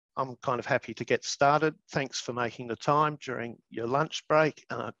I'm kind of happy to get started. Thanks for making the time during your lunch break.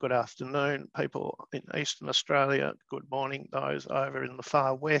 Good afternoon, people in Eastern Australia. Good morning, those over in the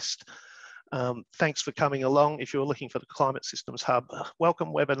far west. Thanks for coming along. If you're looking for the Climate Systems Hub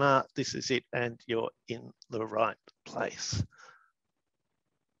welcome webinar, this is it, and you're in the right place.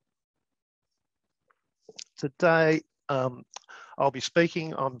 Today, I'll be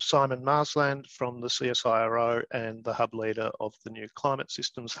speaking. I'm Simon Marsland from the CSIRO and the Hub Leader of the new Climate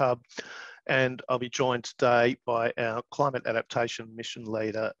Systems Hub. And I'll be joined today by our Climate Adaptation Mission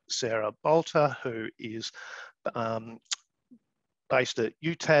Leader, Sarah Boulter, who is based at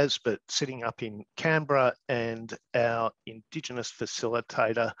UTAS, but sitting up in Canberra, and our Indigenous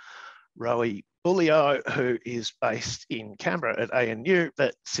Facilitator, Rowena Bullio, who is based in Canberra at ANU,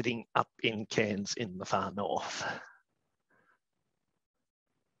 but sitting up in Cairns in the far north.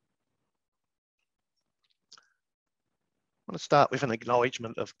 I want to start with an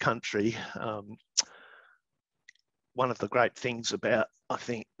acknowledgement of country. One of the great things about, I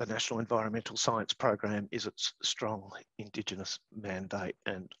think, the National Environmental Science Program is its strong Indigenous mandate.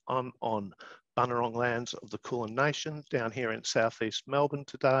 And I'm on Bunurong lands of the Kulin Nation down here in southeast Melbourne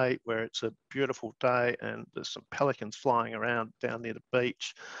today, where it's a beautiful day and there's some pelicans flying around down near the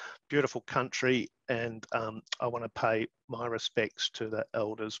beach. Beautiful country, and I want to pay my respects to the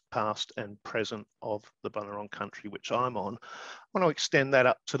elders past and present of the Bunurong country which I'm on. I want to extend that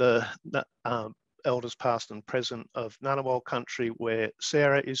up to the elders past and present of Ngunnawal country where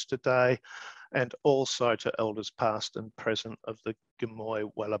Sarah is today, and also to elders past and present of the Gamoy,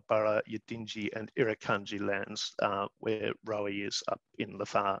 Wallaburra, Yidinji and Irrakanji lands where Rowie is up in the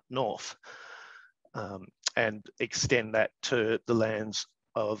far north, and extend that to the lands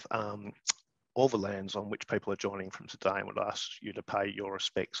of all the lands on which people are joining from today, and would ask you to pay your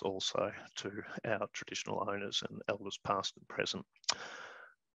respects also to our traditional owners and elders past and present.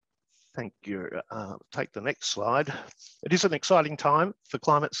 Thank you. Take the next slide. It is an exciting time for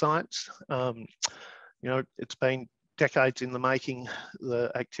climate science. You know, it's been decades in the making,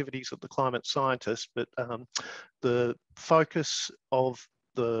 the activities of the climate scientists, but the focus of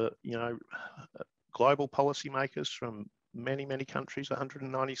the, global policymakers from many countries,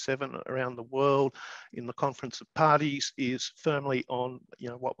 197 around the world, in the Conference of Parties is firmly on,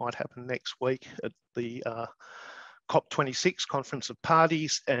 what might happen next week at the COP26 Conference of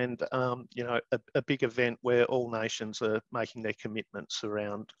Parties, and a big event where all nations are making their commitments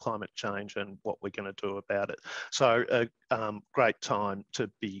around climate change and what we're going to do about it. So a great time to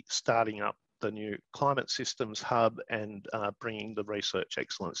be starting up the new Climate Systems Hub and bringing the research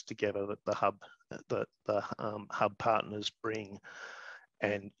excellence together that the hub partners bring,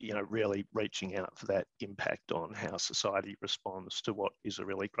 and really reaching out for that impact on how society responds to what is a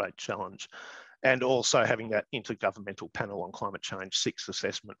really great challenge. And also having that intergovernmental panel on climate change 6th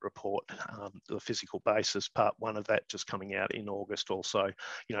assessment report, the physical basis, part 1 of that just coming out in August, also,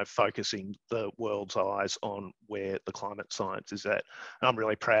 focusing the world's eyes on where the climate science is at. And I'm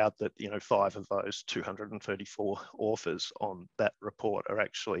really proud that, 5 of those 234 authors on that report are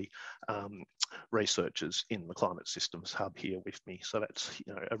actually researchers in the Climate Systems Hub here with me. So that's,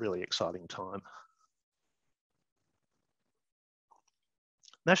 a really exciting time.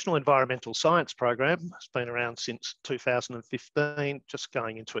 National Environmental Science Program has been around since 2015, just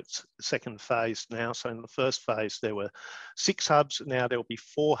going into its second phase now. So in the first phase, there were 6 hubs. Now there will be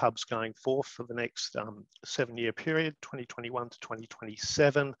 4 hubs going forth for the next 7-year period, 2021 to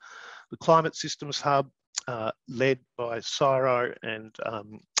 2027. The Climate Systems Hub, led by CSIRO and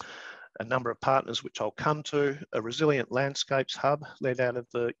a number of partners, which I'll come to. A Resilient Landscapes Hub, led out of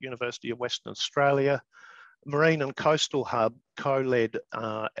the University of Western Australia. Marine and Coastal Hub, co-led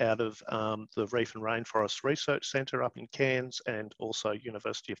out of the Reef and Rainforest Research Centre up in Cairns, and also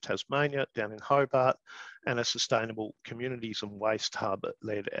University of Tasmania down in Hobart, and a Sustainable Communities and Waste Hub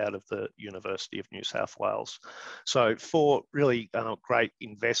led out of the University of New South Wales. So 4 really great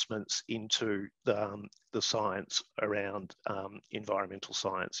investments into the science around environmental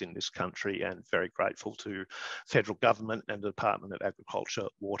science in this country, and very grateful to federal government and the Department of Agriculture,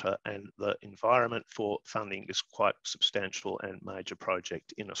 Water and the Environment for funding this quite substantial and major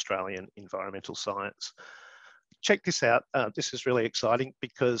project in Australian environmental science. Check this out. This is really exciting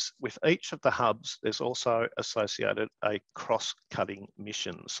because with each of the hubs, there's also associated a cross-cutting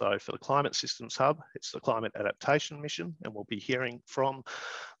mission. So for the Climate Systems Hub, it's the Climate Adaptation Mission, and we'll be hearing from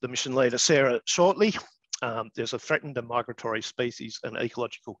the mission leader, Sarah, shortly. There's a Threatened and Migratory Species and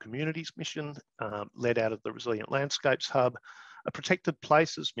Ecological Communities mission led out of the Resilient Landscapes Hub, a Protected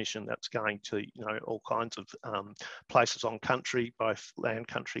Places mission that's going to all kinds of places on country, both land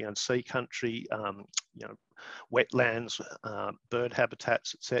country and sea country, wetlands, bird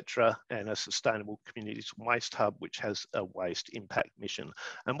habitats, etc., and a sustainable communities waste hub, which has a waste impact mission.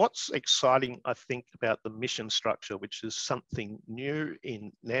 And what's exciting, I think, about the mission structure, which is something new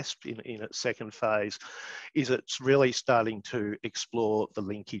in NESP in its second phase, is it's really starting to explore the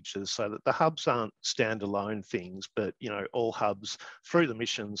linkages so that the hubs aren't standalone things, but all hubs through the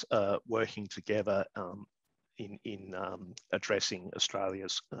missions are working together in addressing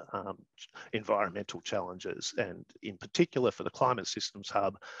Australia's environmental challenges, and in particular for the Climate Systems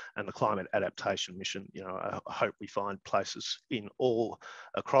Hub and the Climate Adaptation Mission. I hope we find places in all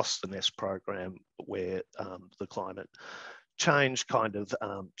across the NEST program where the climate change kind of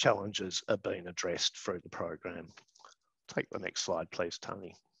challenges are being addressed through the program. Take the next slide, please,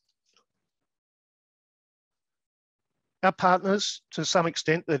 Tony. Our partners, to some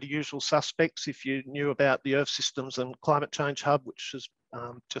extent, they're the usual suspects. If you knew about the Earth Systems and Climate Change Hub, which has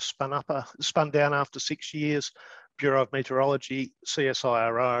just spun down after 6 years, Bureau of Meteorology,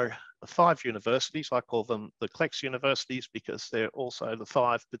 CSIRO, 5 universities. I call them the CLEX universities because they're also the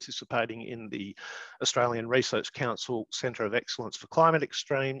 5 participating in the Australian Research Council Centre of Excellence for Climate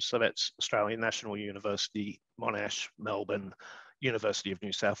Extremes. So that's Australian National University, Monash, Melbourne, University of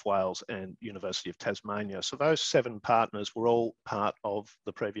New South Wales and University of Tasmania. So those 7 partners were all part of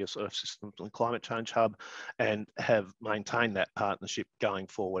the previous Earth Systems and Climate Change Hub and have maintained that partnership going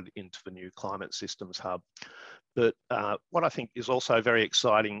forward into the new Climate Systems Hub. But what I think is also very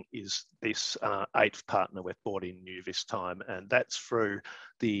exciting is this 8th partner we've brought in new this time, and that's through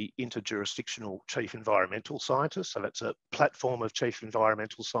the Interjurisdictional Chief Environmental Scientists. So that's a platform of chief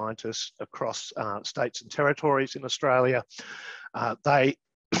environmental scientists across states and territories in Australia. They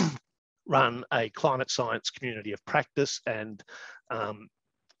run a climate science community of practice, and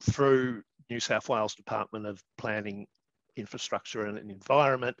through New South Wales Department of Planning, Infrastructure and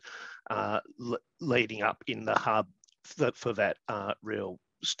Environment, leading up in the hub for that real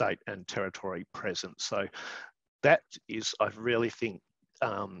state and territory presence. So that is, I really think,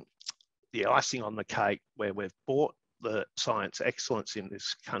 the icing on the cake, where we've brought the science excellence in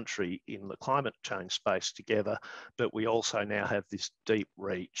this country in the climate change space together, but we also now have this deep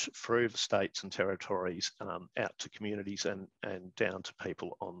reach through the states and territories out to communities and down to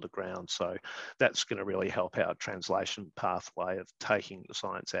people on the ground. So that's going to really help our translation pathway of taking the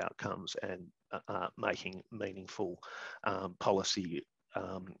science outcomes and making meaningful policy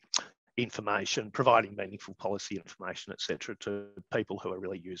information, providing meaningful policy information, etc., to people who are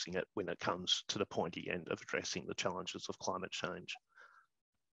really using it when it comes to the pointy end of addressing the challenges of climate change.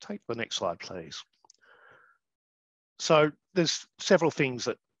 Take the next slide, please. So there's several things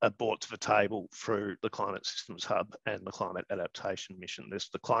that are brought to the table through the Climate Systems Hub and the Climate Adaptation Mission. There's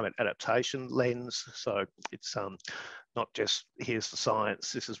the climate adaptation lens. So it's not just here's the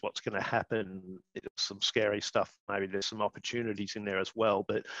science, this is what's going to happen. It's some scary stuff. Maybe there's some opportunities in there as well,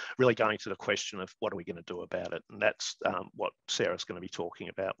 but really going to the question of what are we going to do about it? And that's what Sarah's going to be talking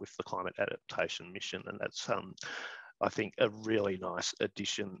about with the Climate Adaptation Mission. And that's, I think, a really nice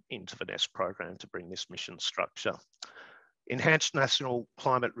addition into the NEST program to bring this mission structure. Enhanced national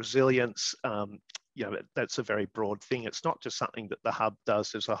climate resilience, that's a very broad thing. It's not just something that the hub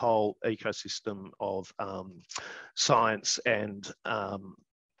does. There's a whole ecosystem of science and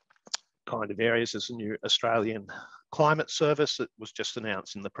kind of areas. There's a new Australian Climate Service that was just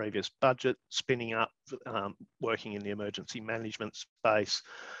announced in the previous budget, spinning up, working in the emergency management space.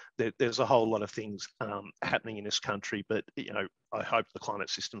 There's a whole lot of things happening in this country, but I hope the Climate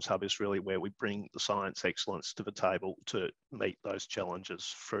Systems Hub is really where we bring the science excellence to the table to meet those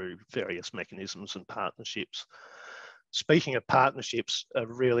challenges through various mechanisms and partnerships. Speaking of partnerships, a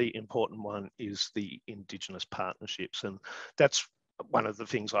really important one is the Indigenous partnerships, and that's one of the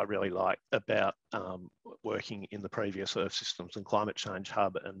things I really like about working in the previous Earth Systems and Climate Change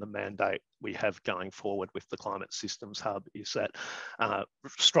Hub, and the mandate we have going forward with the Climate Systems Hub is that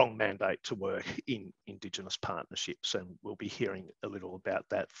strong mandate to work in Indigenous partnerships, and we'll be hearing a little about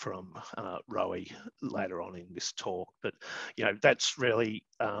that from Rowena later on in this talk. But that's really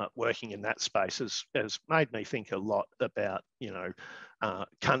working in that space has made me think a lot about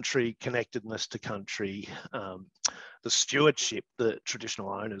country, connectedness to country, the stewardship that traditional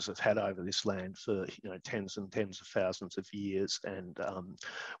owners have had over this land for tens and tens of thousands of years, and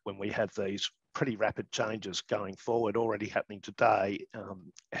when we have these pretty rapid changes going forward already happening today,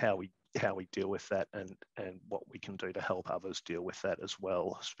 how we deal with that and what we can do to help others deal with that as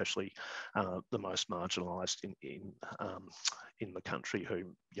well, especially the most marginalised in the country who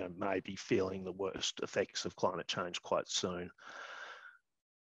may be feeling the worst effects of climate change quite soon.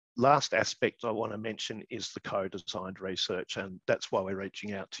 last aspect I want to mention is the co-designed research, and that's why we're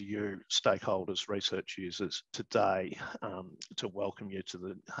reaching out to you, stakeholders, research users today, to welcome you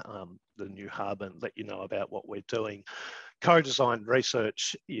to the new hub and let you know about what we're doing. Co-designed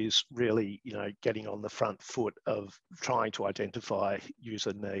research is really, getting on the front foot of trying to identify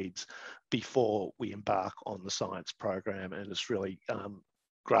user needs before we embark on the science program, and it's really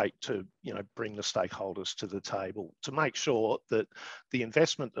great to bring the stakeholders to the table to make sure that the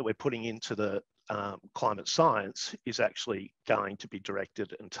investment that we're putting into the climate science is actually going to be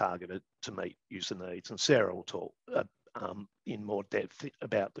directed and targeted to meet user needs. And Sarah will talk in more depth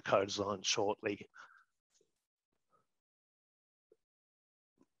about the co-design shortly.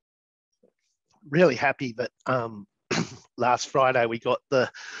 Really happy that last Friday we got the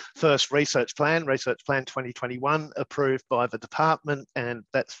first research plan 2021, approved by the department, and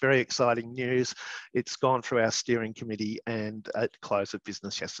that's very exciting news. It's gone through our steering committee, and at close of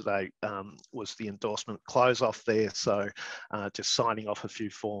business yesterday was the endorsement close off there. So just signing off a few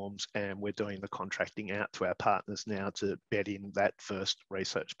forms, and we're doing the contracting out to our partners now to bed in that first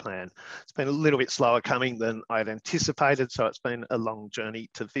research plan. It's been a little bit slower coming than I'd anticipated, so it's been a long journey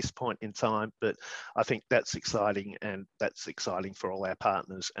to this point in time, but I think that's exciting, and that's exciting for all our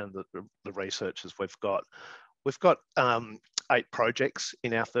partners and the researchers we've got. We've got 8 projects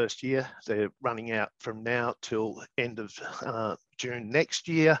in our first year. They're running out from now till end of June next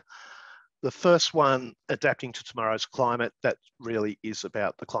year. The first one, Adapting to Tomorrow's Climate, that really is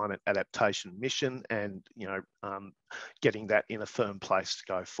about the climate adaptation mission and getting that in a firm place to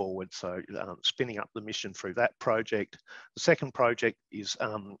go forward. So spinning up the mission through that project. The second project is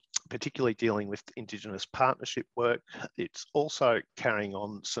particularly dealing with Indigenous partnership work. It's also carrying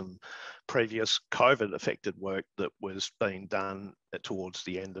on some previous COVID affected work that was being done towards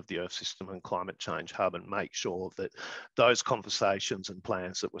the end of the Earth System and Climate Change Hub, and make sure that those conversations and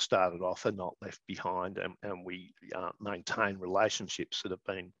plans that were started off are not left behind, and we maintain relationships that have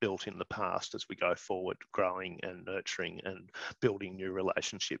been built in the past as we go forward, growing and nurturing and building new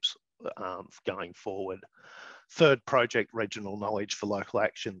relationships going forward. Third project, Regional Knowledge for Local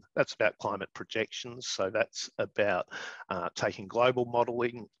Action. That's about climate projections. So that's about taking global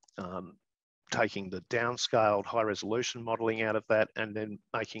modelling, taking the downscaled high resolution modelling out of that, and then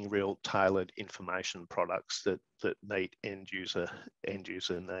making real tailored information products that meet end user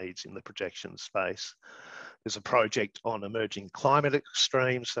needs in the projection space. There's a project on emerging climate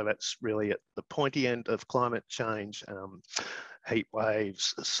extremes. So that's really at the pointy end of climate change. Heat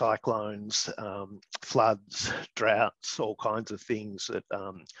waves, cyclones, floods, droughts, all kinds of things that,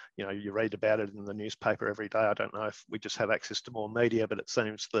 you read about it in the newspaper every day. I don't know if we just have access to more media, but it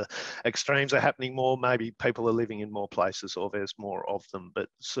seems the extremes are happening more. Maybe people are living in more places or there's more of them, but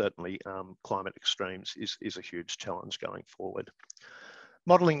certainly climate extremes is a huge challenge going forward.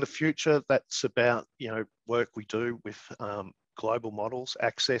 Modelling the future, that's about, work we do with global models.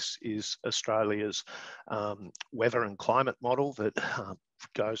 Access is Australia's weather and climate model that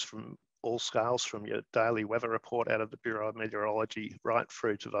goes from all scales, from your daily weather report out of the Bureau of Meteorology right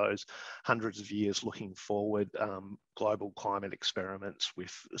through to those hundreds of years looking forward, global climate experiments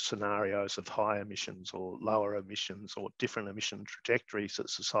with scenarios of high emissions or lower emissions or different emission trajectories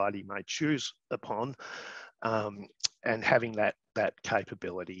that society may choose upon, and having that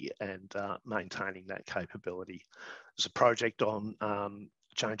capability and maintaining that capability. There's a project on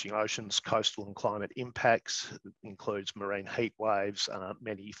changing oceans, coastal and climate impacts. It includes marine heat waves,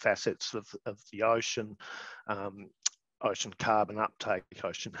 many facets of the ocean, ocean carbon uptake,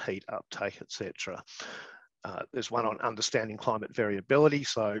 ocean heat uptake, etc. There's one on understanding climate variability.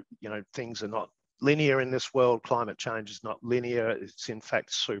 So, things are not linear in this world. Climate change is not linear. It's in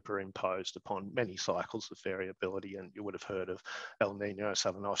fact superimposed upon many cycles of variability. And you would have heard of El Nino,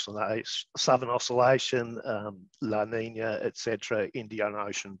 Southern Oscillation, La Nina, etc., Indian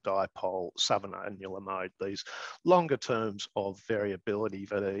Ocean Dipole, Southern Annular Mode, these longer terms of variability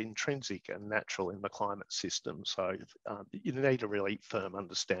that are intrinsic and natural in the climate system. So you need a really firm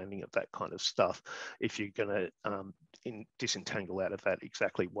understanding of that kind of stuff if you're going to disentangle out of that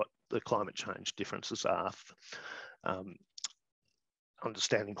exactly what the climate change differences are.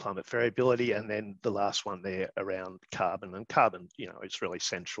 Understanding climate variability, and then the last one there around carbon. And carbon, is really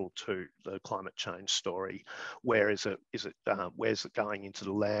central to the climate change story. Where is it? Where's it going into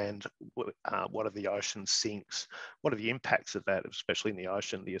the land? What are the ocean sinks? What are the impacts of that, especially in the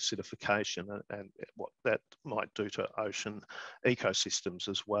ocean, the acidification, and what that might do to ocean ecosystems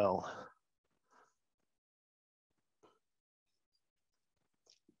as well.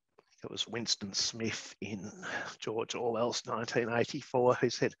 It was Winston Smith in George Orwell's 1984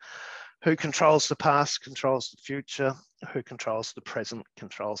 who said, Who controls the past controls the future. Who controls the present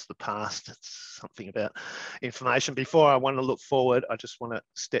controls the past. It's something about information. Before I want to look forward, I just want to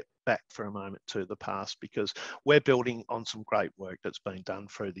step back for a moment to the past, because we're building on some great work that's been done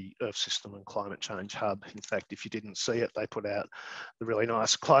through the Earth System and Climate Change Hub. In fact, if you didn't see it, they put out the really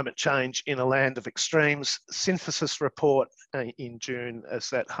nice Climate Change in a Land of Extremes synthesis report in June as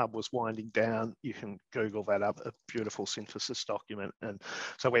that hub was winding down. You can Google that up, a beautiful synthesis document. And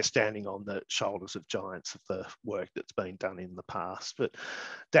so we're standing on the shoulders of giants of the work that's been done in the past. But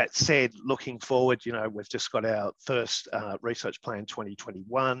that said, looking forward, you know, we've just got our first research plan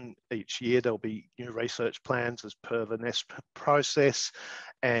 2021. Each year there'll be new research plans as per the NESP process.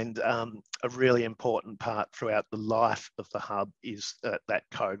 And a really important part throughout the life of the hub is that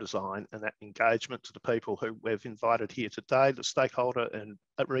co-design and that engagement to the people who we've invited here today, the stakeholder and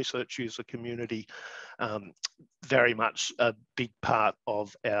research user community. Very much a big part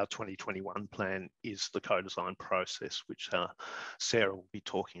of our 2021 plan is the co-design process, which Sarah will be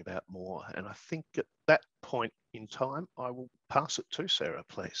talking about more. And I think at that point in time, I will pass it to Sarah,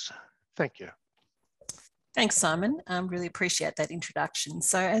 please. Thank you. Thanks, Simon. Really appreciate that introduction.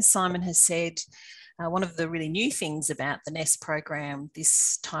 So as Simon has said, one of the really new things about the NEST program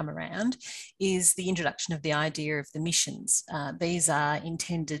this time around is the introduction of the idea of the missions. These are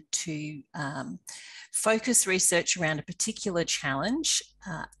intended to focus research around a particular challenge,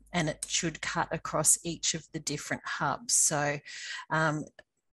 and it should cut across each of the different hubs. So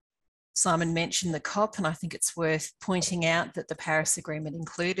Simon mentioned the COP, and I think it's worth pointing out that the Paris Agreement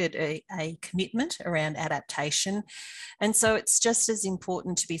included a commitment around adaptation. And so it's just as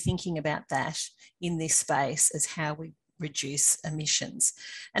important to be thinking about that in this space as how we reduce emissions.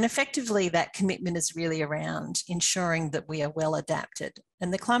 And effectively, that commitment is really around ensuring that we are well adapted.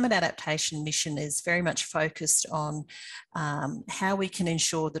 And the climate adaptation mission is very much focused on how we can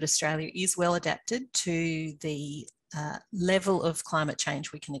ensure that Australia is well adapted to the level of climate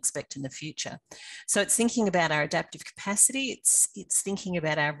change we can expect in the future. So it's thinking about our adaptive capacity, it's thinking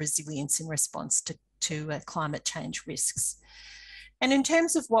about our resilience in response to climate change risks. And in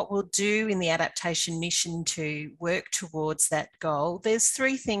terms of what we'll do in the adaptation mission to work towards that goal, there's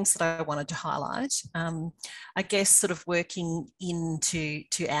three things that I wanted to highlight. I guess sort of working into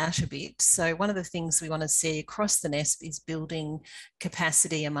out a bit. So one of the things we want to see across the NESP is building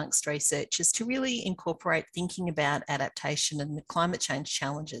capacity amongst researchers to really incorporate thinking about adaptation and the climate change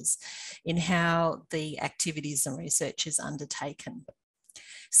challenges in how the activities and research is undertaken.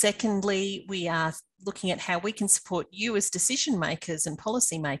 Secondly, we are looking at how we can support you as decision makers and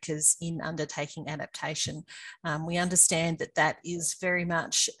policy makers in undertaking adaptation. We understand that that is very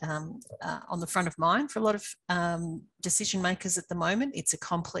much on the front of mind for a lot of decision makers at the moment. It's a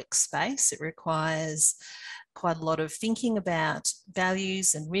complex space. It requires quite a lot of thinking about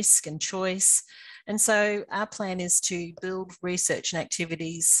values and risk and choice. And so our plan is to build research and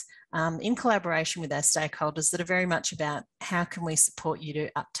activities in collaboration with our stakeholders that are very much about how can we support you to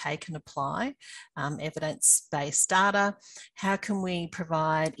uptake and apply evidence-based data, how can we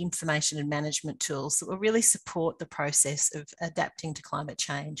provide information and management tools that will really support the process of adapting to climate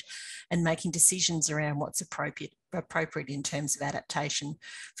change and making decisions around what's appropriate in terms of adaptation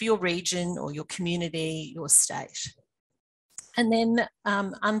for your region or your community, your state. And then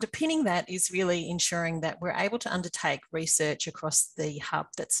underpinning that is really ensuring that we're able to undertake research across the hub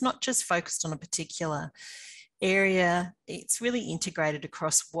that's not just focused on a particular area, it's really integrated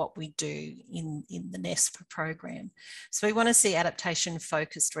across what we do in the NESP program. So we want to see adaptation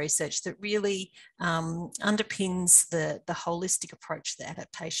focused research that really underpins the holistic approach that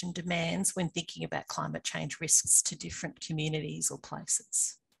adaptation demands when thinking about climate change risks to different communities or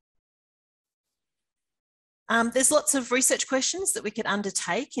places. There's lots of research questions that we could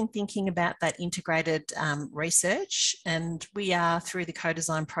undertake in thinking about that integrated research, and we are through the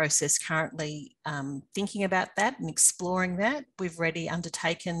co-design process currently thinking about that and exploring that. We've already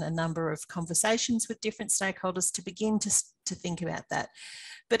undertaken a number of conversations with different stakeholders to begin to think about that.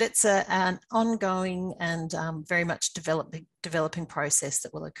 But it's an ongoing and very much developing process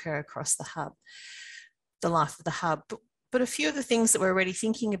that will occur across the hub, the life of the hub. But a few of the things that we're already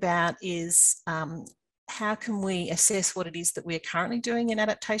thinking about is how can we assess what it is that we're currently doing in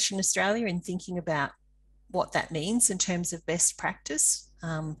Adaptation Australia and thinking about what that means in terms of best practice.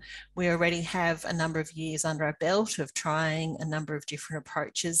 We already have a number of years under our belt of trying a number of different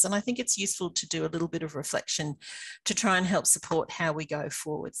approaches, and I think it's useful to do a little bit of reflection to try and help support how we go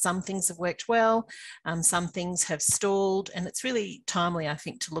forward. Some things have worked well, some things have stalled, and it's really timely, I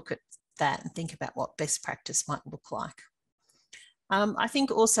think, to look at that and think about what best practice might look like. I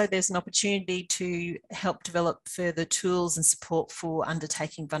think also there's an opportunity to help develop further tools and support for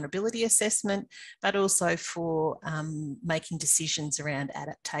undertaking vulnerability assessment, but also for making decisions around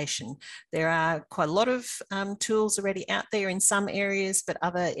adaptation. There are quite a lot of tools already out there in some areas, but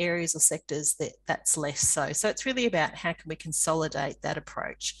other areas or sectors that's less so. So it's really about how can we consolidate that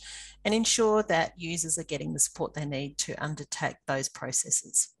approach and ensure that users are getting the support they need to undertake those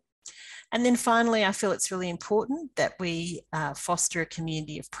processes. And then finally, I feel it's really important that we foster a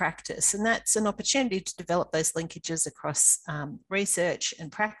community of practice, and that's an opportunity to develop those linkages across research and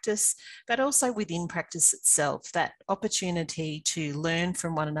practice, but also within practice itself, that opportunity to learn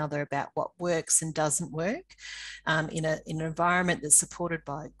from one another about what works and doesn't work in an environment that's supported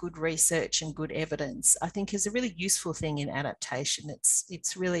by good research and good evidence, I think is a really useful thing in adaptation.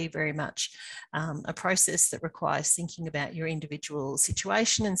 It's really very much a process that requires thinking about your individual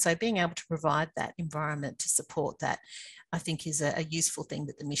situation, and so being able to provide that environment to support that, I think is a useful thing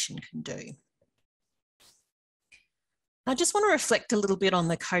that the mission can do. I just want to reflect a little bit on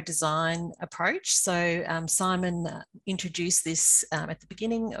the co-design approach. So Simon introduced this at the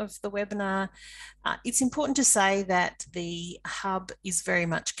beginning of the webinar. It's important to say that the Hub is very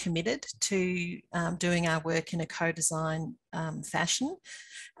much committed to doing our work in a co-design fashion.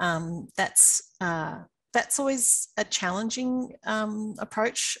 That's always a challenging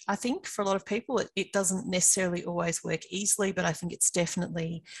approach, I think, for a lot of people. It doesn't necessarily always work easily, but I think it's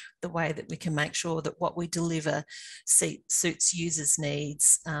definitely the way that we can make sure that what we deliver suits users'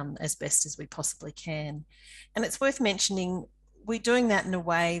 needs as best as we possibly can. And it's worth mentioning, we're doing that in a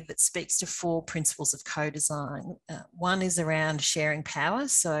way that speaks to 4 principles of co-design. One is around sharing power.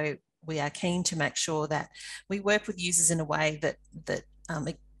 So we are keen to make sure that we work with users in a way that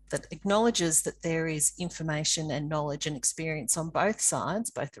acknowledges that there is information and knowledge and experience on both sides,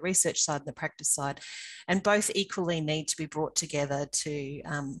 both the research side and the practice side, and both equally need to be brought together to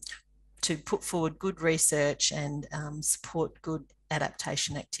put forward good research and support good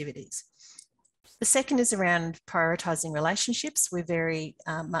adaptation activities. The second is around prioritising relationships. We're very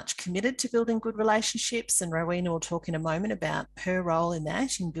much committed to building good relationships, and Rowena will talk in a moment about her role in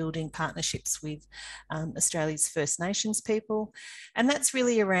that, in building partnerships with Australia's First Nations people. And that's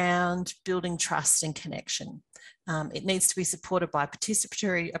really around building trust and connection. It needs to be supported by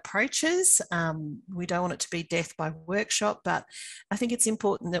participatory approaches. We don't want it to be death by workshop, but I think it's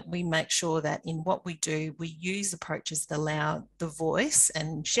important that we make sure that in what we do, we use approaches that allow the voice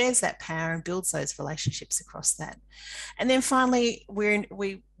and shares that power and builds those relationships across that. And then finally,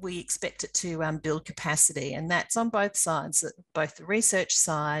 we expect it to build capacity, and that's on both sides, both the research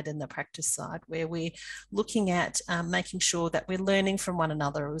side and the practice side, where we're looking at making sure that we're learning from one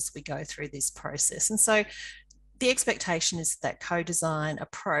another as we go through this process. And so the expectation is that co-design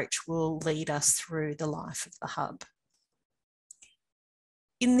approach will lead us through the life of the Hub.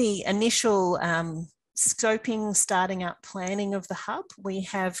 In the initial scoping, starting up, planning of the Hub, we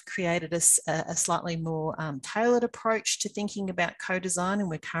have created a slightly more tailored approach to thinking about co-design, and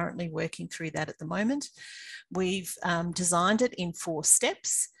we're currently working through that at the moment. We've designed it in 4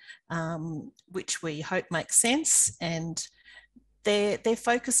 steps, which we hope make sense, and they're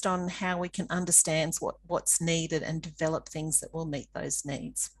focused on how we can understand what's needed and develop things that will meet those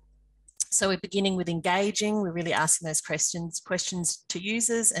needs. So we're beginning with engaging. We're really asking those questions to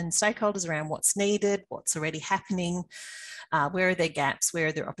users and stakeholders around what's needed, what's already happening, where are there gaps, where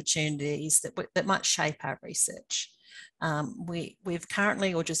are there opportunities that might shape our research. We've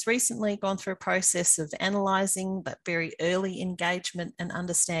currently or just recently gone through a process of analysing that very early engagement and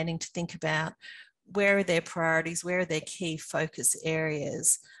understanding to think about where are their priorities, where are their key focus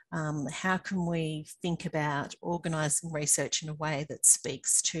areas, how can we think about organising research in a way that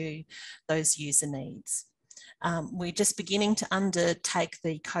speaks to those user needs. We're just beginning to undertake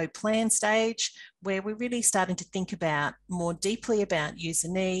the co-plan stage, where we're really starting to think about more deeply about user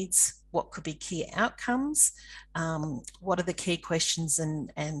needs, what could be key outcomes, what are the key questions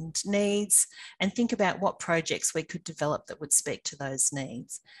and needs, and think about what projects we could develop that would speak to those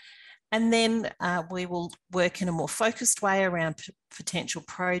needs. And then we will work in a more focused way around potential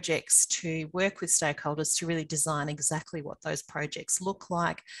projects to work with stakeholders to really design exactly what those projects look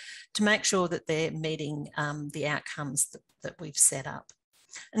like, to make sure that they're meeting the outcomes that we've set up.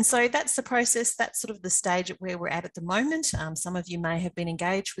 And so that's the process. That's sort of the stage at where we're at the moment. Some of you may have been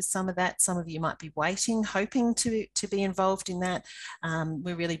engaged with some of that. Some of you might be waiting, hoping to be involved in that.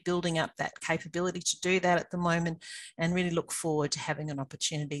 We're really building up that capability to do that at the moment, and really look forward to having an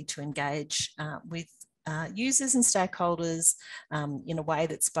opportunity to engage with users and stakeholders in a way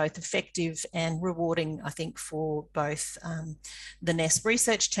that's both effective and rewarding, I think, for both the NEST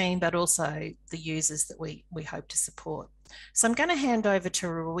research team, but also the users that we hope to support. So I'm going to hand over to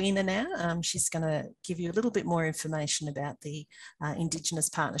Rowena now. She's going to give you a little bit more information about the Indigenous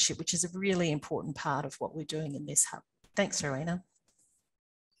partnership, which is a really important part of what we're doing in this hub. Thanks, Rowena.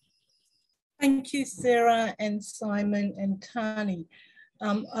 Thank you, Sarah and Simon and Tani.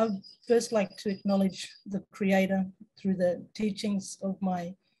 I'd first like to acknowledge the Creator through the teachings of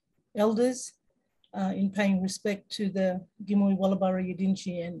my elders in paying respect to the Gimui, Wallabari,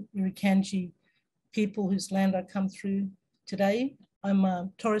 Yidinji and Irukandji people whose land I come through today. I'm a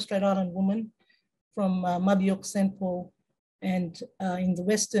Torres Strait Island woman from Mabiok, St. Paul, and in the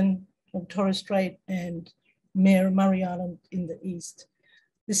western of Torres Strait, and Murray Island in the east.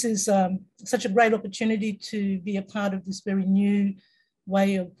 This is such a great opportunity to be a part of this very new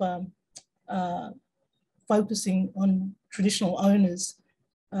way of focusing on traditional owners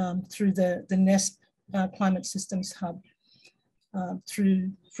through the NESP Climate Systems Hub.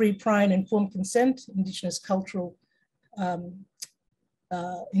 Through free, prior and informed consent, Indigenous cultural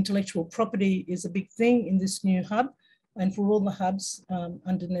intellectual property is a big thing in this new hub and for all the hubs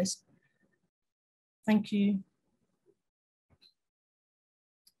under NESP. Thank you.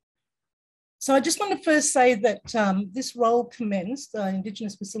 So I just want to first say that this role commenced,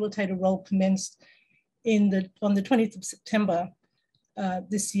 Indigenous Facilitator role commenced on the 20th of September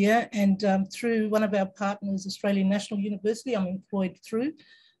this year, and through one of our partners, Australian National University, I'm employed through,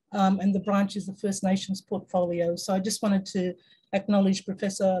 and the branch is the First Nations portfolio. So I just wanted to acknowledge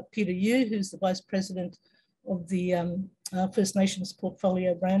Professor Peter Yu, who's the Vice President of the First Nations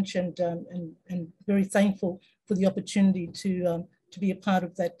portfolio branch, and very thankful for the opportunity to be a part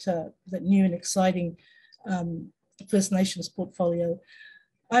of that, that new and exciting First Nations portfolio.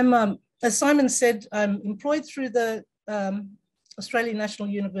 I'm, as Simon said, I'm employed through the Australian National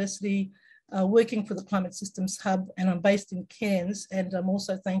University, working for the Climate Systems Hub, and I'm based in Cairns, and I'm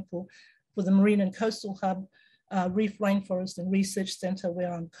also thankful for the Marine and Coastal Hub, Reef Rainforest and Research Centre,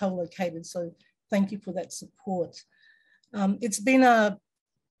 where I'm co-located. So thank you for that support. It's been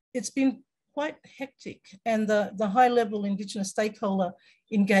quite hectic, and the high level Indigenous stakeholder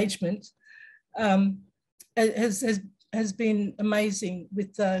engagement has been amazing,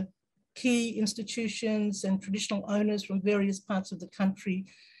 with key institutions and traditional owners from various parts of the country,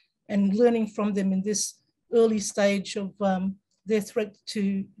 and learning from them in this early stage of their threat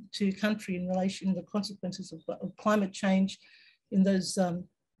to country in relation to the consequences of climate change in those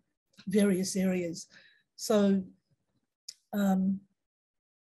various areas. So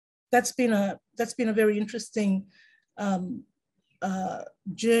that's been a very interesting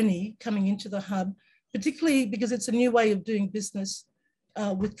journey coming into the hub, particularly because it's a new way of doing business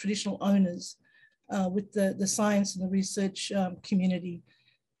with traditional owners, with the science and the research community.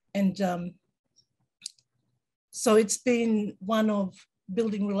 And so it's been one of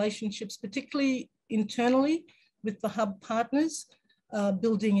building relationships, particularly internally with the hub partners,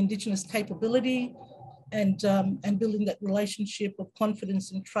 building Indigenous capability, and building that relationship of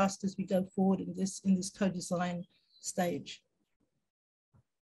confidence and trust as we go forward in this co-design stage.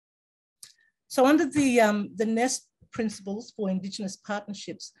 So under the NESP principles for Indigenous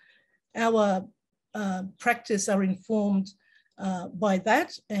partnerships, our practice are informed by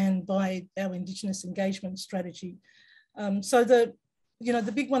that and by our Indigenous engagement strategy. So the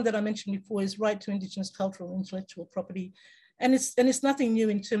big one that I mentioned before is right to Indigenous cultural and intellectual property, and it's nothing new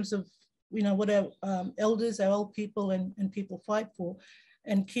in terms of what our elders, our old people and people fight for,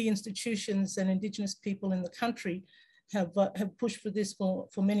 and key institutions and Indigenous people in the country have pushed for this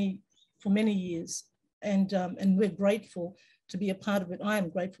for many years, and we're grateful to be a part of it. I am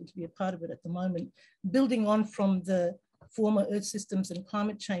grateful to be a part of it at the moment, building on from the former Earth Systems and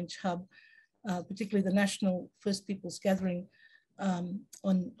Climate Change Hub, particularly the National First Peoples Gathering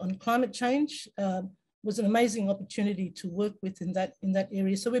on climate change. Was an amazing opportunity to work with in that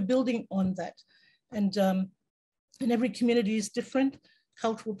area. So we're building on that, and every community is different.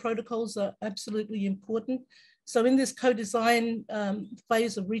 Cultural protocols are absolutely important. So in this co-design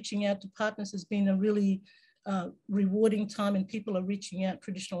phase of reaching out to partners has been a really rewarding time, and people are reaching out.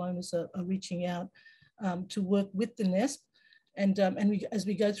 Traditional owners are reaching out to work with the NESP, and as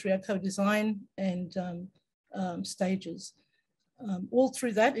we go through our co-design and stages. All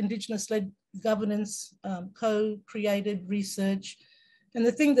through that, Indigenous-led governance, co-created research. And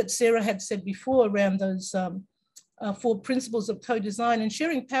the thing that Sarah had said before around those 4 principles of co-design, and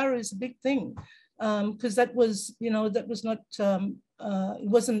sharing power is a big thing, because that was not, it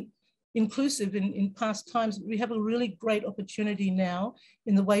wasn't inclusive in past times. We have a really great opportunity now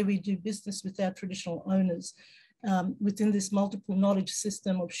in the way we do business with our traditional owners within this multiple knowledge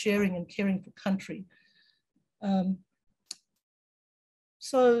system of sharing and caring for country.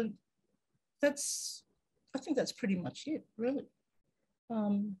 So that's I think that's pretty much it, really.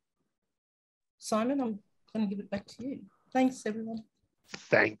 Simon, I'm going to give it back to you. Thanks, everyone.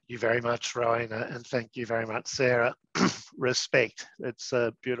 Thank you very much, Rowena, and thank you very much, Sarah. Respect, it's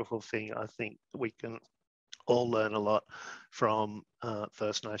a beautiful thing. I think we can all learn a lot from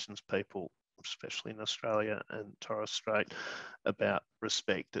First Nations people, especially in Australia and Torres Strait, about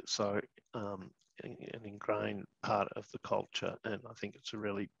respect. It's so an ingrained part of the culture, and I think it's a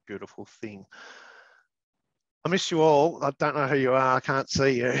really beautiful thing. I miss you all. I don't know who you are. I can't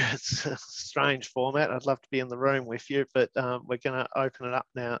see you. It's a strange format. I'd love to be in the room with you, but we're going to open it up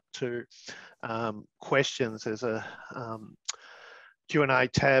now to questions. There's a Q&A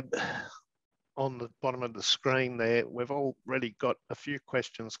tab on the bottom of the screen there. We've already got a few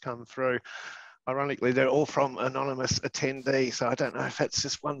questions come through. Ironically, they're all from anonymous attendees, so I don't know if that's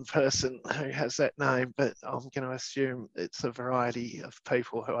just one person who has that name, but I'm going to assume it's a variety of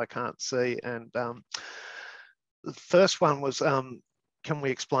people who I can't see. And the first one was, can we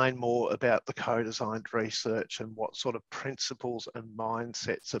explain more about the co-designed research and what sort of principles and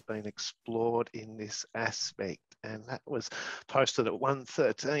mindsets have been explored in this aspect? And that was posted at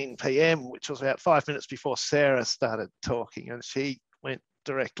 1:13 p.m, which was about 5 minutes before Sarah started talking, and she went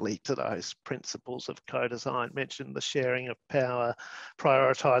directly to those principles of co-design, mentioned the sharing of power,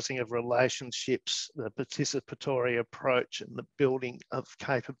 prioritising of relationships, the participatory approach and the building of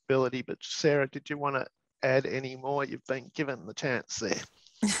capability. But Sarah, did you want to add any more? You've been given the chance there.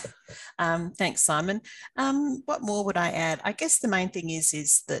 Thanks, Simon. What more would I add? I guess the main thing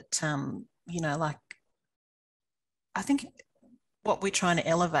is that, you know, like, I think what we're trying to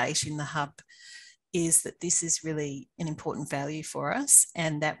elevate in the hub is that this is really an important value for us,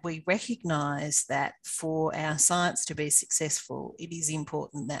 and that we recognise that for our science to be successful, it is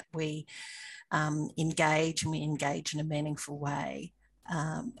important that we engage, and we engage in a meaningful way.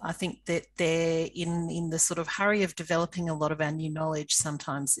 I think that they're in the sort of hurry of developing a lot of our new knowledge,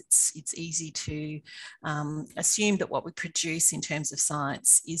 sometimes it's easy to assume that what we produce in terms of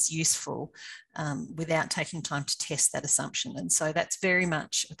science is useful without taking time to test that assumption. And so that's very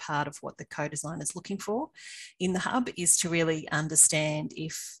much a part of what the co-design is looking for in the hub, is to really understand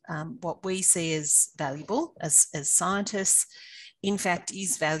if what we see as valuable as scientists, in fact,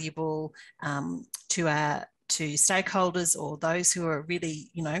 is valuable to stakeholders, or those who are really,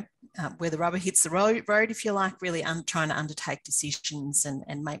 you know, where the rubber hits the road, if you like, really trying to undertake decisions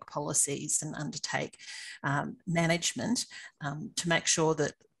and make policies and undertake management to make sure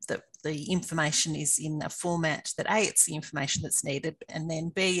that the information is in a format that A, it's the information that's needed, and then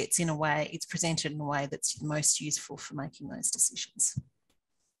B, it's presented in a way that's most useful for making those decisions.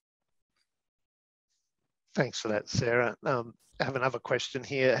 Thanks for that, Sarah. I have another question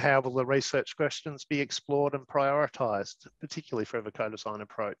here. How will the research questions be explored and prioritised, particularly for the co-design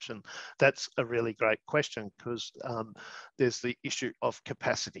approach? And that's a really great question, because there's the issue of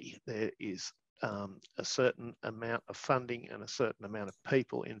capacity. There is a certain amount of funding and a certain amount of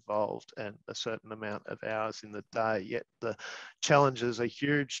people involved and a certain amount of hours in the day, yet the challenges are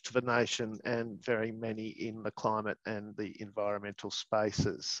huge to the nation and very many in the climate and the environmental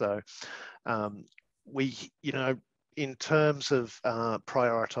spaces. So we, you know, in terms of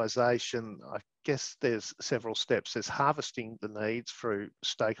prioritisation, I guess there's several steps. There's harvesting the needs through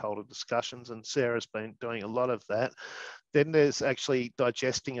stakeholder discussions, and Sarah's been doing a lot of that. Then there's actually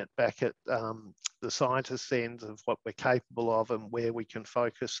digesting it back at the scientists' end of what we're capable of and where we can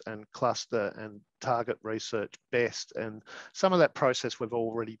focus and cluster and target research best. And some of that process we've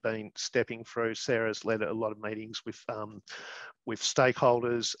already been stepping through. Sarah's led a lot of meetings with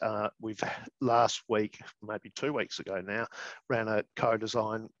stakeholders. We've last week, maybe 2 weeks ago now, ran a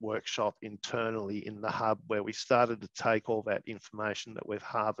co-design workshop internally in the hub, where we started to take all that information that we've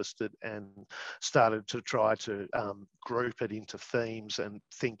harvested and started to try to group it into themes and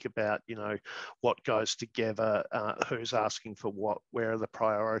think about, you know, what goes together, who's asking for what, where are the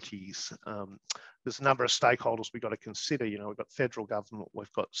priorities. There's a number of stakeholders we've got to consider. You know, we've got federal government,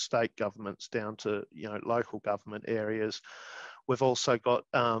 we've got state governments down to, you know, local government areas. We've also got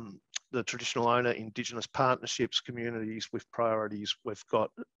the traditional owner Indigenous partnerships communities with priorities. We've got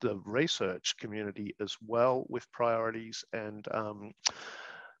the research community as well with priorities, and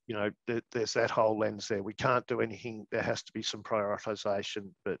you know, there's that whole lens there. We can't do anything. There has to be some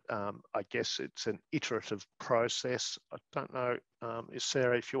prioritisation, but I guess it's an iterative process. I don't know, is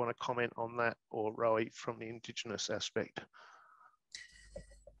Sarah, if you want to comment on that, or Rowie from the Indigenous aspect?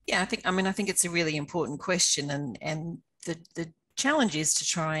 Yeah, I think it's a really important question, and the challenge is to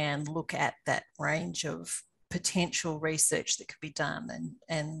try and look at that range of potential research that could be done,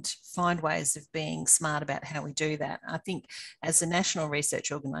 and find ways of being smart about how we do that. I think as a national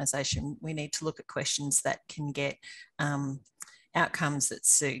research organisation, we need to look at questions that can get outcomes that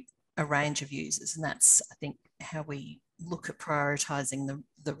suit a range of users, and that's, I think, how we look at prioritising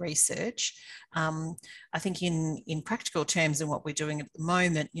the research. I think in practical terms and what we're doing at the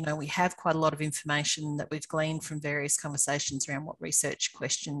moment, you know, we have quite a lot of information that we've gleaned from various conversations around what research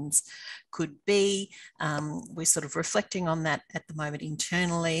questions could be. We're sort of reflecting on that at the moment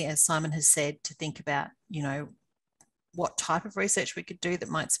internally, as Simon has said, to think about, you know, what type of research we could do that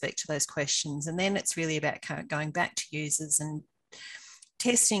might speak to those questions. And then it's really about kind of going back to users and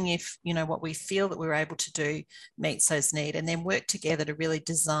testing if, you know, what we feel that we're able to do meets those needs, and then work together to really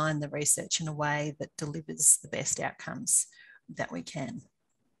design the research in a way that delivers the best outcomes that we can.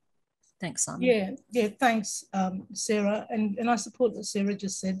 Thanks, Simon. Yeah, thanks, Sarah. And I support what Sarah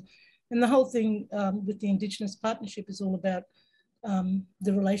just said. And the whole thing with the Indigenous partnership is all about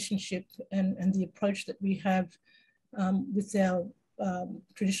the relationship and the approach that we have with our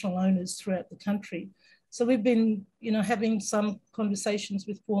traditional owners throughout the country. So we've been, you know, having some conversations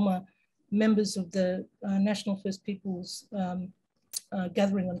with former members of the National First Peoples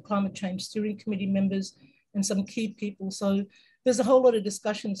Gathering on Climate Change Steering Committee members and some key people. So there's a whole lot of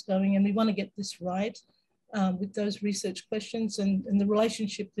discussions going, and we want to get this right with those research questions. And the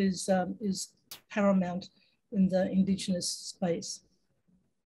relationship is paramount in the Indigenous space.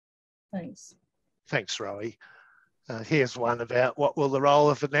 Thanks. Thanks, Rowie. Here's one about what will the role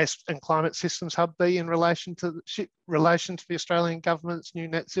of the Nest and Climate Systems Hub be in relation to the Australian government's new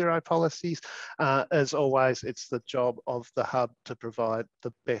net zero policies. As always, it's the job of the hub to provide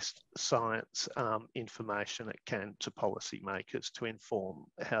the best science information it can to policymakers to inform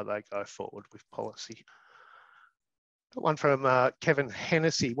how they go forward with policy. Got one from Kevin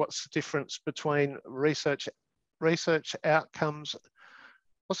Hennessy. What's the difference between research outcomes?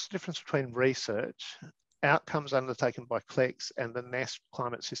 What's the difference between research outcomes undertaken by CLEX and the NESP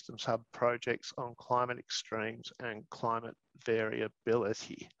Climate Systems Hub projects on climate extremes and climate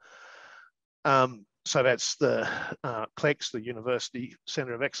variability? So that's the CLEX, the University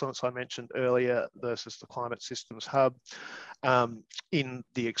Centre of Excellence I mentioned earlier, versus the Climate Systems Hub in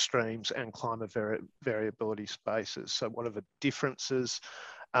the extremes and climate variability spaces. So what are the differences?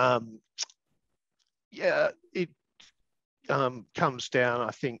 Yeah, it comes down, I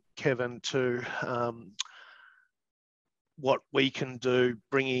think, Kevin, to what we can do,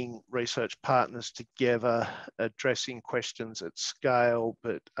 bringing research partners together, addressing questions at scale.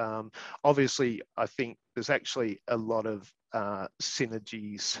 But obviously, I think there's actually a lot of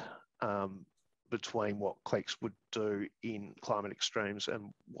synergies between what CLEX would do in climate extremes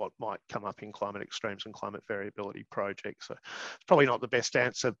and what might come up in climate extremes and climate variability projects. So it's probably not the best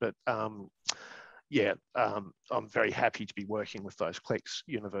answer, but yeah, I'm very happy to be working with those CLEX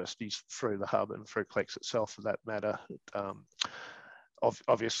universities through the hub and through CLEX itself for that matter.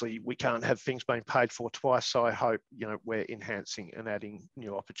 Obviously, we can't have things being paid for twice, so I hope, you know, we're enhancing and adding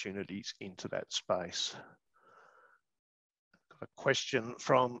new opportunities into that space. Got a question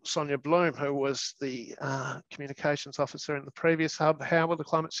from Sonia Bloom, who was the communications officer in the previous hub. How will the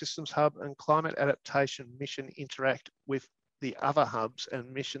Climate Systems Hub and Climate Adaptation mission interact with the other hubs and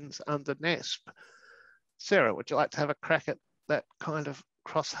missions under NESP? Sarah, would you like to have a crack at that kind of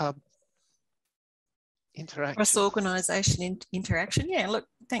cross-hub interaction? Cross-organisation interaction. Yeah, look,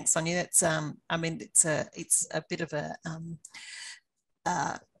 thanks, Sonia. That's I mean, it's a bit of a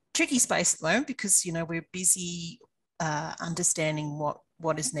tricky space at the moment because, you know, we're busy understanding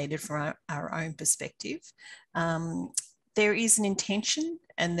what is needed from our own perspective. There is an intention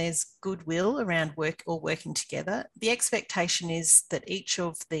and there's goodwill around working together. The expectation is that each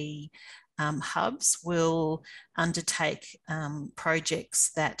of the hubs will undertake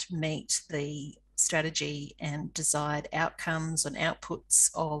projects that meet the strategy and desired outcomes and outputs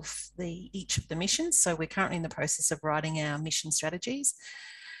of each of the missions. So we're currently in the process of writing our mission strategies.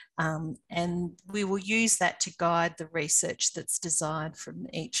 And we will use that to guide the research that's desired from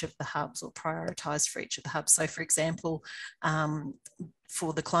each of the hubs or prioritised for each of the hubs. So, for example,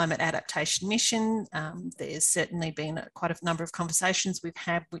 for the climate adaptation mission, there's certainly been quite a number of conversations we've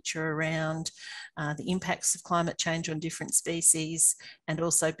had which are around the impacts of climate change on different species, and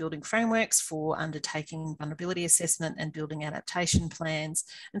also building frameworks for undertaking vulnerability assessment and building adaptation plans.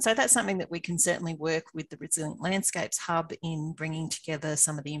 And so that's something that we can certainly work with the Resilient Landscapes Hub in bringing together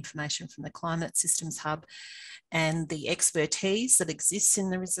some of the information from the Climate Systems Hub and the expertise that exists in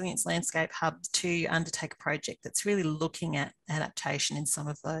the Resilience Landscape Hub to undertake a project that's really looking at adaptation in some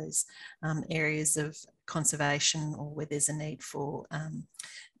of those areas of conservation or where there's a need for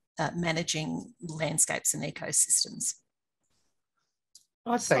managing landscapes and ecosystems.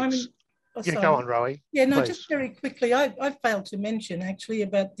 Thanks. Oh, yeah, go on, Rowie. Yeah, no, please. just very quickly, I failed to mention actually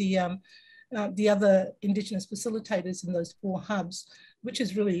about the other Indigenous facilitators in those 4 hubs, which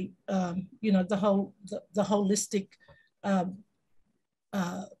is really, you know, the holistic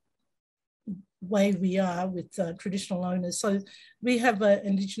way we are with traditional owners. So we have an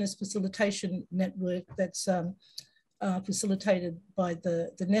Indigenous facilitation network that's facilitated by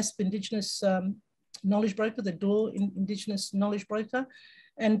the NESP Indigenous Knowledge Broker, the DOOR Indigenous Knowledge Broker,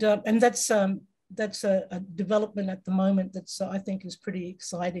 and that's a development at the moment that's I think is pretty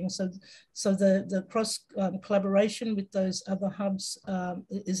exciting. So the cross collaboration with those other hubs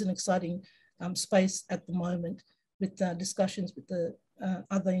is an exciting space at the moment, with discussions with the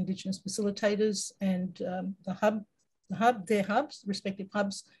other Indigenous facilitators and their hubs, respective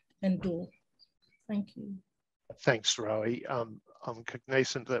hubs, and DOOR. Thank you. Thanks, Rowie. I'm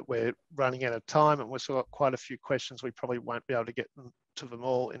cognizant that we're running out of time and we've still got quite a few questions. We probably won't be able to get to them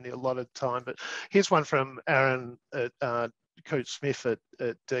all in the allotted time, but here's one from Aaron Coote-Smith at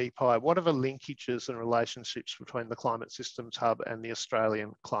DPI. What are the linkages and relationships between the Climate Systems Hub and the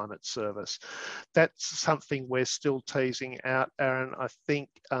Australian Climate Service? That's something we're still teasing out, Aaron. I think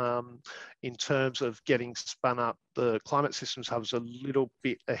in terms of getting spun up, the Climate Systems Hub is a little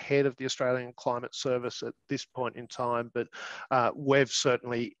bit ahead of the Australian Climate Service at this point in time, but we've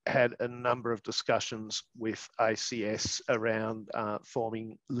certainly had a number of discussions with ACS around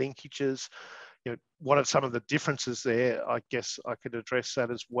forming linkages. You know, what are some of the differences there? I guess I could address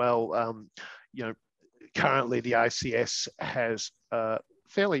that as well. You know, currently the ACS has a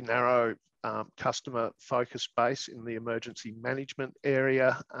fairly narrow customer focus base in the emergency management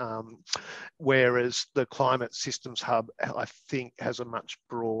area, whereas the Climate Systems Hub, I think, has a much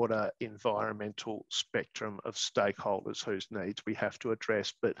broader environmental spectrum of stakeholders whose needs we have to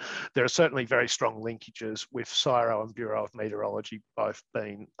address. But there are certainly very strong linkages with CSIRO and Bureau of Meteorology both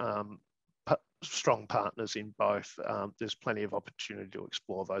being strong partners in both. There's plenty of opportunity to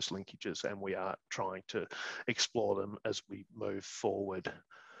explore those linkages, and we are trying to explore them as we move forward.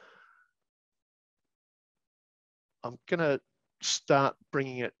 I'm going to start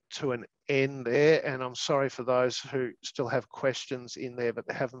bringing it to an end there, and I'm sorry for those who still have questions in there but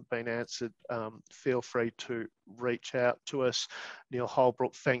they haven't been answered. Feel free to reach out to us. Neil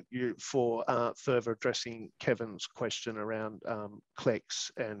Holbrook, thank you for further addressing Kevin's question around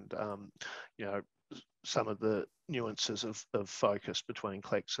CLEX and you know, some of the nuances of focus between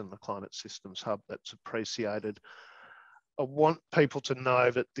CLEX and the Climate Systems Hub. That's appreciated. I want people to know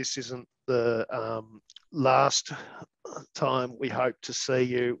that this isn't the last time we hope to see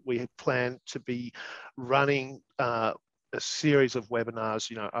you. We plan to be running a series of webinars,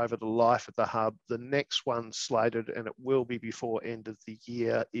 you know, over the life of the hub. The next one slated, and it will be before end of the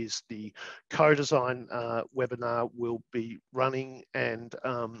year, is the co-design webinar we'll be running, and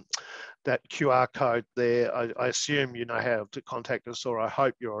that QR code there, I assume you know how to contact us, or I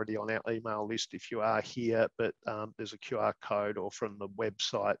hope you're already on our email list if you are here, but there's a QR code, or from the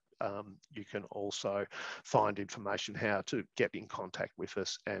website you can also find information how to get in contact with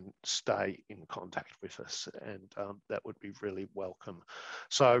us and stay in contact with us, and that would be really welcome.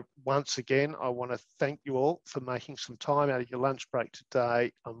 So once again, I want to thank you all for making some time out of your lunch break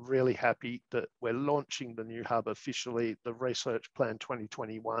today. I'm really happy that we're launching the new hub officially. The Research Plan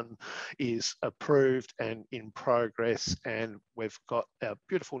 2021 is approved and in progress, and we've got our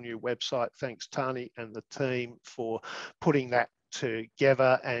beautiful new website. Thanks Tani and the team for putting that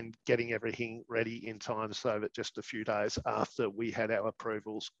together and getting everything ready in time so that just a few days after we had our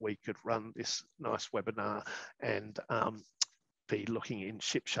approvals, we could run this nice webinar and be looking in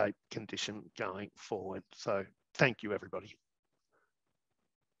shipshape condition going forward. So thank you, everybody.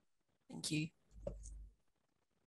 Thank you.